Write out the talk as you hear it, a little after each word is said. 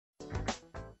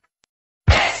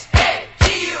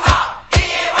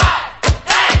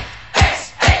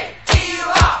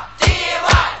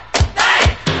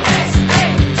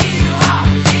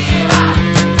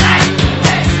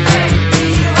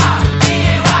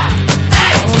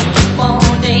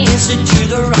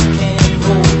the rock and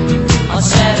roll on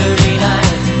Saturday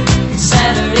night,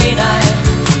 Saturday night,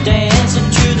 dancing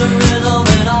to the rhythm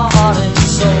in our heart and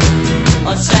soul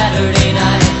on Saturday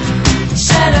night,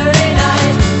 Saturday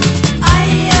night. I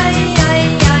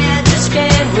just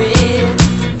can't wait.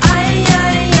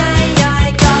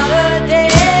 I got a day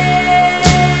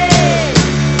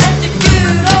at the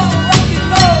good old rock and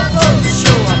roll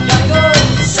show. I gotta go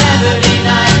Saturday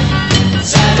night,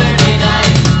 Saturday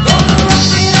night. Gonna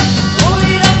rock it up, roll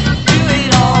it up, do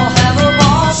it all, have a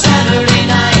ball Saturday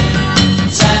night,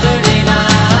 Saturday night.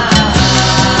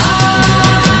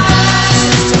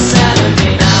 It's a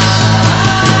Saturday night,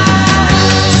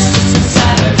 it's a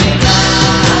Saturday night,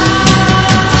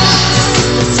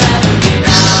 it's a Saturday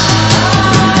night.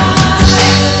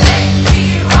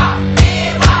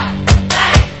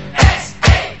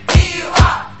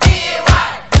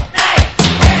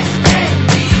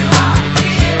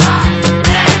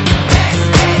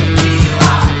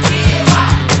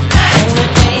 Gonna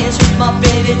dance with my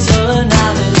baby till the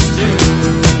night is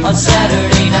through on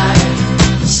Saturday night,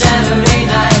 Saturday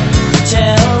night.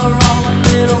 Tell her all the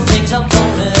little things I'm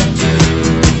gonna do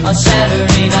on Saturday